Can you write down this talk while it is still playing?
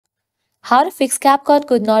How to fix Capcut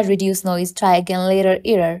could not reduce noise, try again later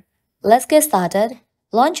error. Let's get started.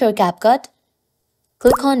 Launch your Capcut.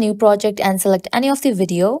 Click on New Project and select any of the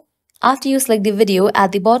video. After you select the video,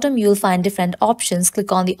 at the bottom you'll find different options.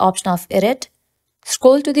 Click on the option of Edit.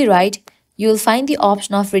 Scroll to the right, you'll find the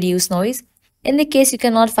option of Reduce Noise. In the case you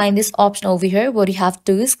cannot find this option over here, what you have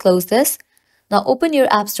to do is close this. Now open your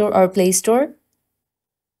App Store or Play Store.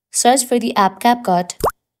 Search for the app Capcut.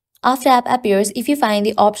 After app appears, if you find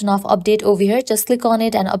the option of update over here, just click on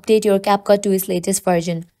it and update your Capcut to its latest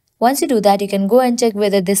version. Once you do that, you can go and check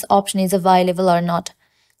whether this option is available or not.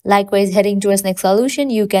 Likewise, heading towards next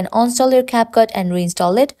solution, you can uninstall your Capcut and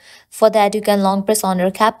reinstall it. For that, you can long press on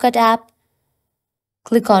your Capcut app,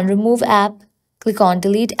 click on remove app, click on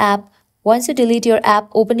delete app. Once you delete your app,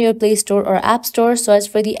 open your Play Store or App Store, search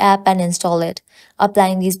for the app and install it.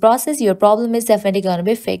 Applying these process, your problem is definitely going to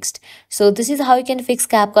be fixed. So this is how you can fix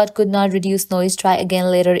Capcut could not reduce noise, try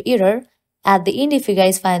again later error. At the end, if you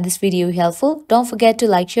guys find this video helpful, don't forget to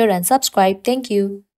like, share and subscribe. Thank you.